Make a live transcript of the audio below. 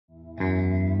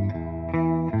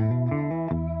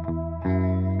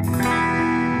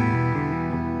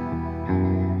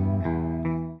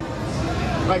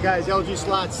Alright guys, LG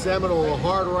Slots Seminole,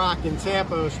 Hard Rock in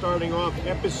Tampa, starting off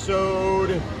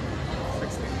episode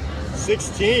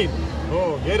 16.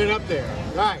 Oh, getting up there.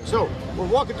 Alright, so we're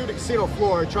walking through the casino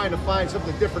floor trying to find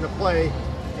something different to play,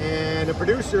 and the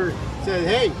producer said,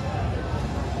 hey,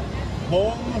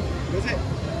 Home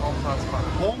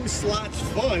Slots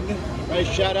Fun. Right,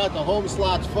 shout out to Home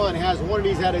Slots Fun. Has one of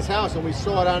these at his house, and we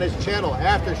saw it on his channel,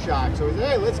 Aftershock. So he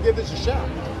said, hey, let's give this a shot.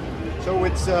 So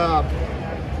it's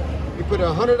we put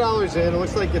 $100 in. It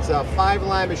looks like it's a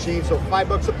 5-line machine, so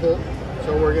 $5 a pull.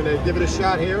 So we're gonna give it a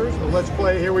shot here. So let's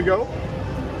play. Here we go.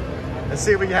 Let's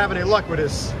see if we can have any luck with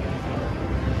this.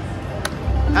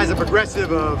 Has a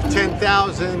progressive of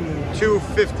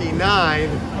 10,259.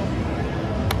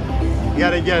 You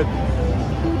gotta get.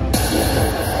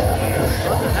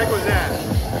 What the heck was that?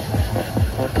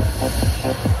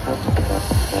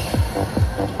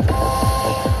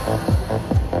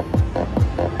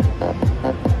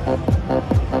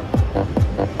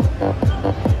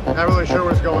 Not really sure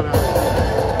what's going on.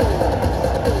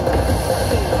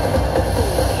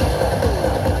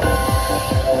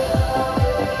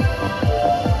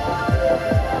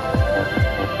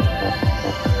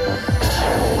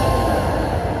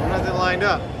 Nothing lined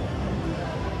up.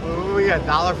 What we got?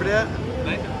 $1 for that? $9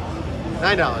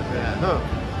 for that, huh?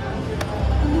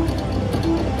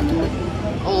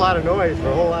 A whole lot of noise for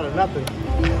a whole lot of nothing.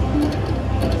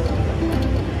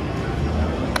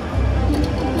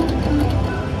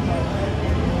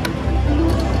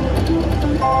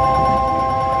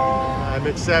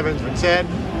 Mid-7s for 10.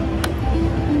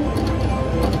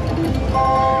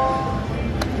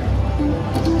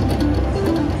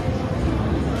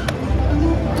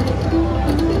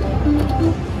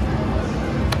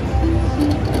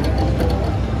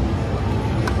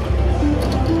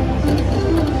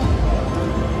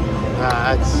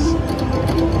 That's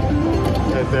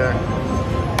right there.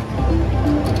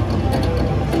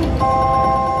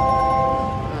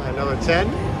 Another 10.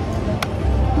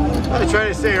 I was trying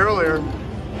to say earlier,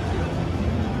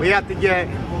 we have to get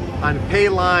on pay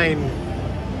line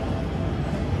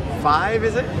 5,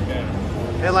 is it? Yeah.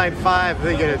 Pay line 5,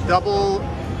 they get a double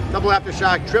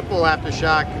aftershock, triple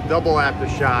aftershock, double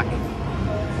aftershock.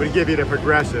 Would give you the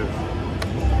progressive.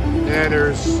 And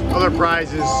there's other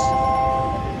prizes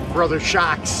for other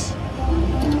shocks.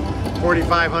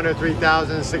 4,500,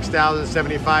 3,000, 6,000,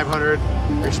 7,500,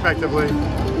 respectively.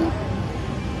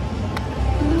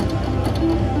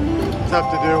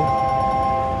 Tough to do.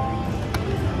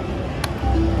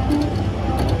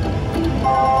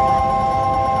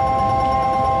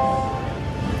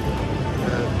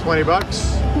 $20.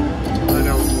 I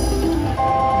know.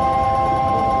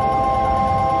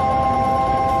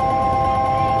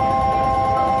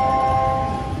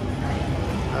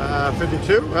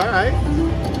 52. All right.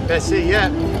 Best seat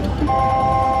yet.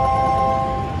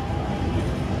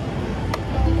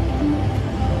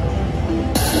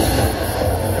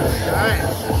 Alright,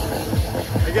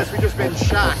 I guess we just been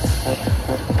shocked.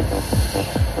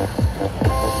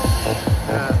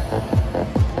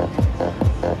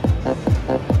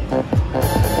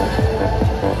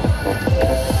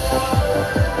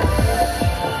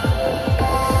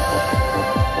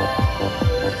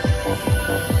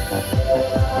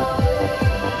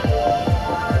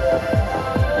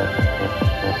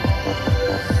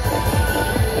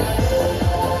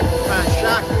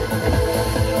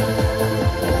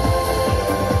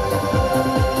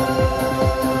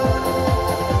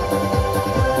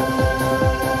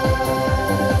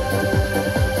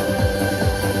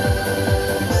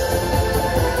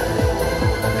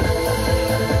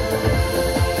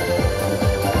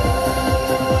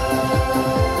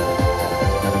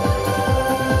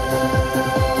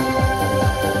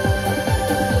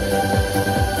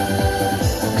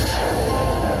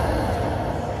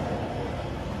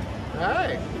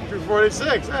 Alright,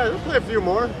 246. Alright, we'll play a few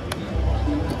more.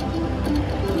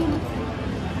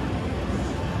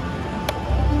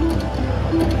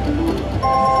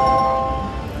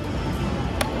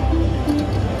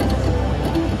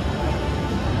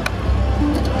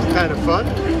 Kind of fun.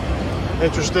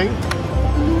 Interesting.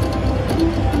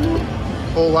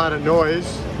 Whole lot of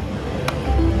noise.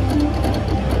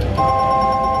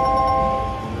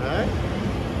 Alright.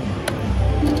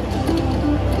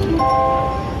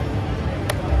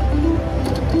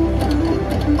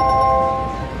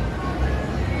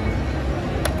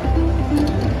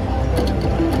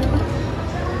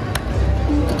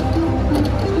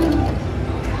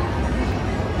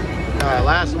 Alright,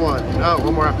 last one. Oh,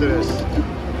 one more after this.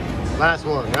 Last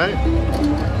one, right?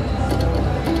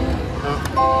 Oh.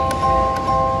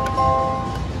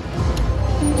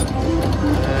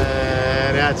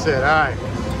 And that's it. All right.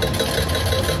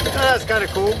 That's kind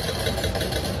of cool.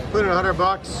 Put in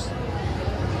 $100.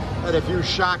 Had a few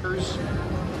shockers.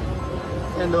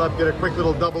 Ended up get a quick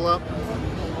little double up,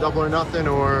 double or nothing,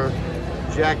 or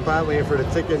jackpot. Waiting for the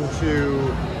ticket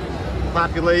to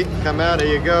populate, come out.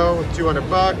 There you go,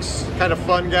 $200. Kind of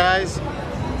fun, guys.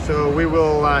 So we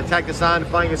will tack this on,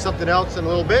 find something else in a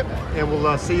little bit, and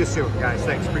we'll see you soon, guys.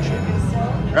 Thanks, appreciate it.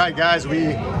 All right, guys,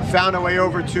 we found our way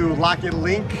over to Lock It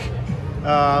Link,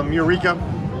 Eureka,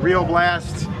 Real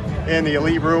Blast, and the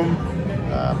Elite Room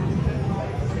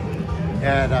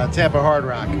at Tampa Hard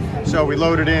Rock. So we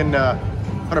loaded in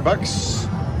 $100,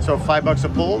 so $5 a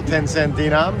pull, 10-cent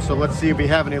denom. So let's see if we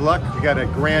have any luck. We got a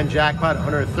grand jackpot,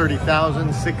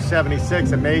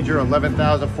 130,676, a major,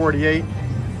 11,048,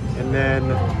 and then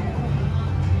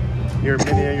your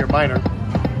mini, your minor.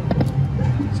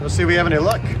 So let's see if we have any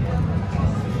luck.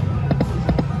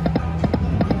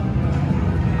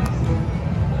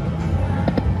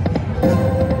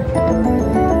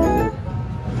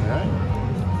 All right,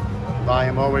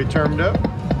 volume all the way turned up.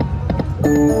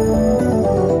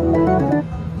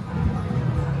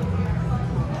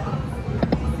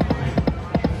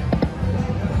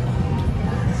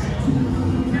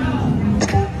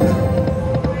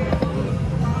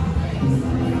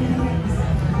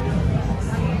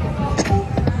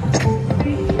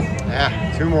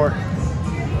 Two more.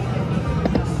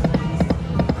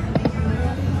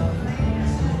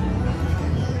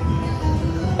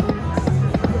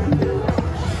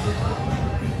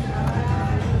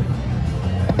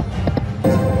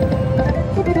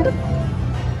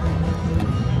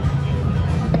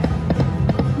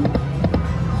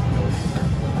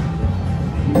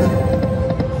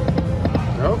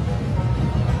 Nope.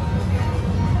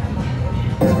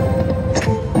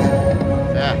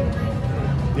 Yeah.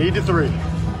 Need to 3.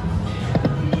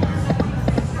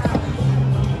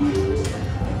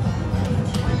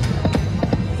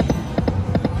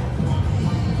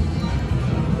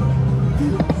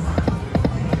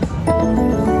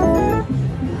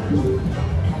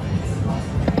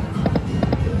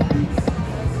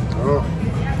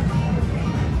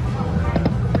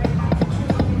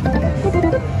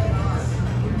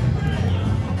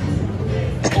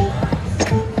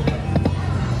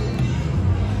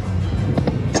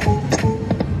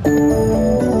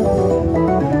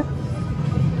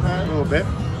 Bit.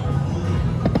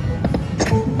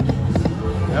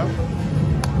 Yep.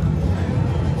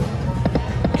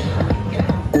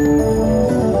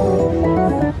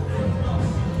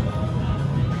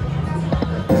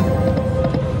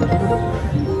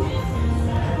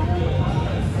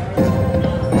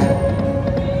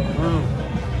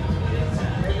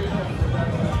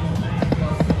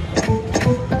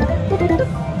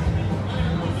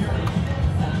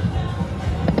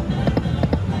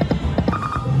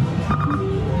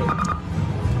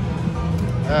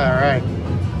 All right,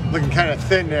 looking kind of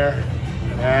thin there.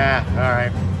 Yeah, all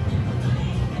right.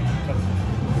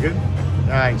 Good. All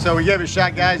right, so we gave it a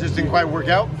shot, guys. This didn't quite work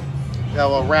out.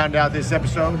 We'll round out this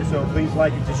episode. So please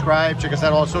like and subscribe. Check us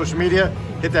out on all social media.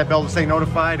 Hit that bell to stay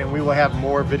notified, and we will have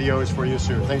more videos for you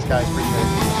soon. Thanks, guys. Appreciate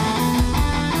it.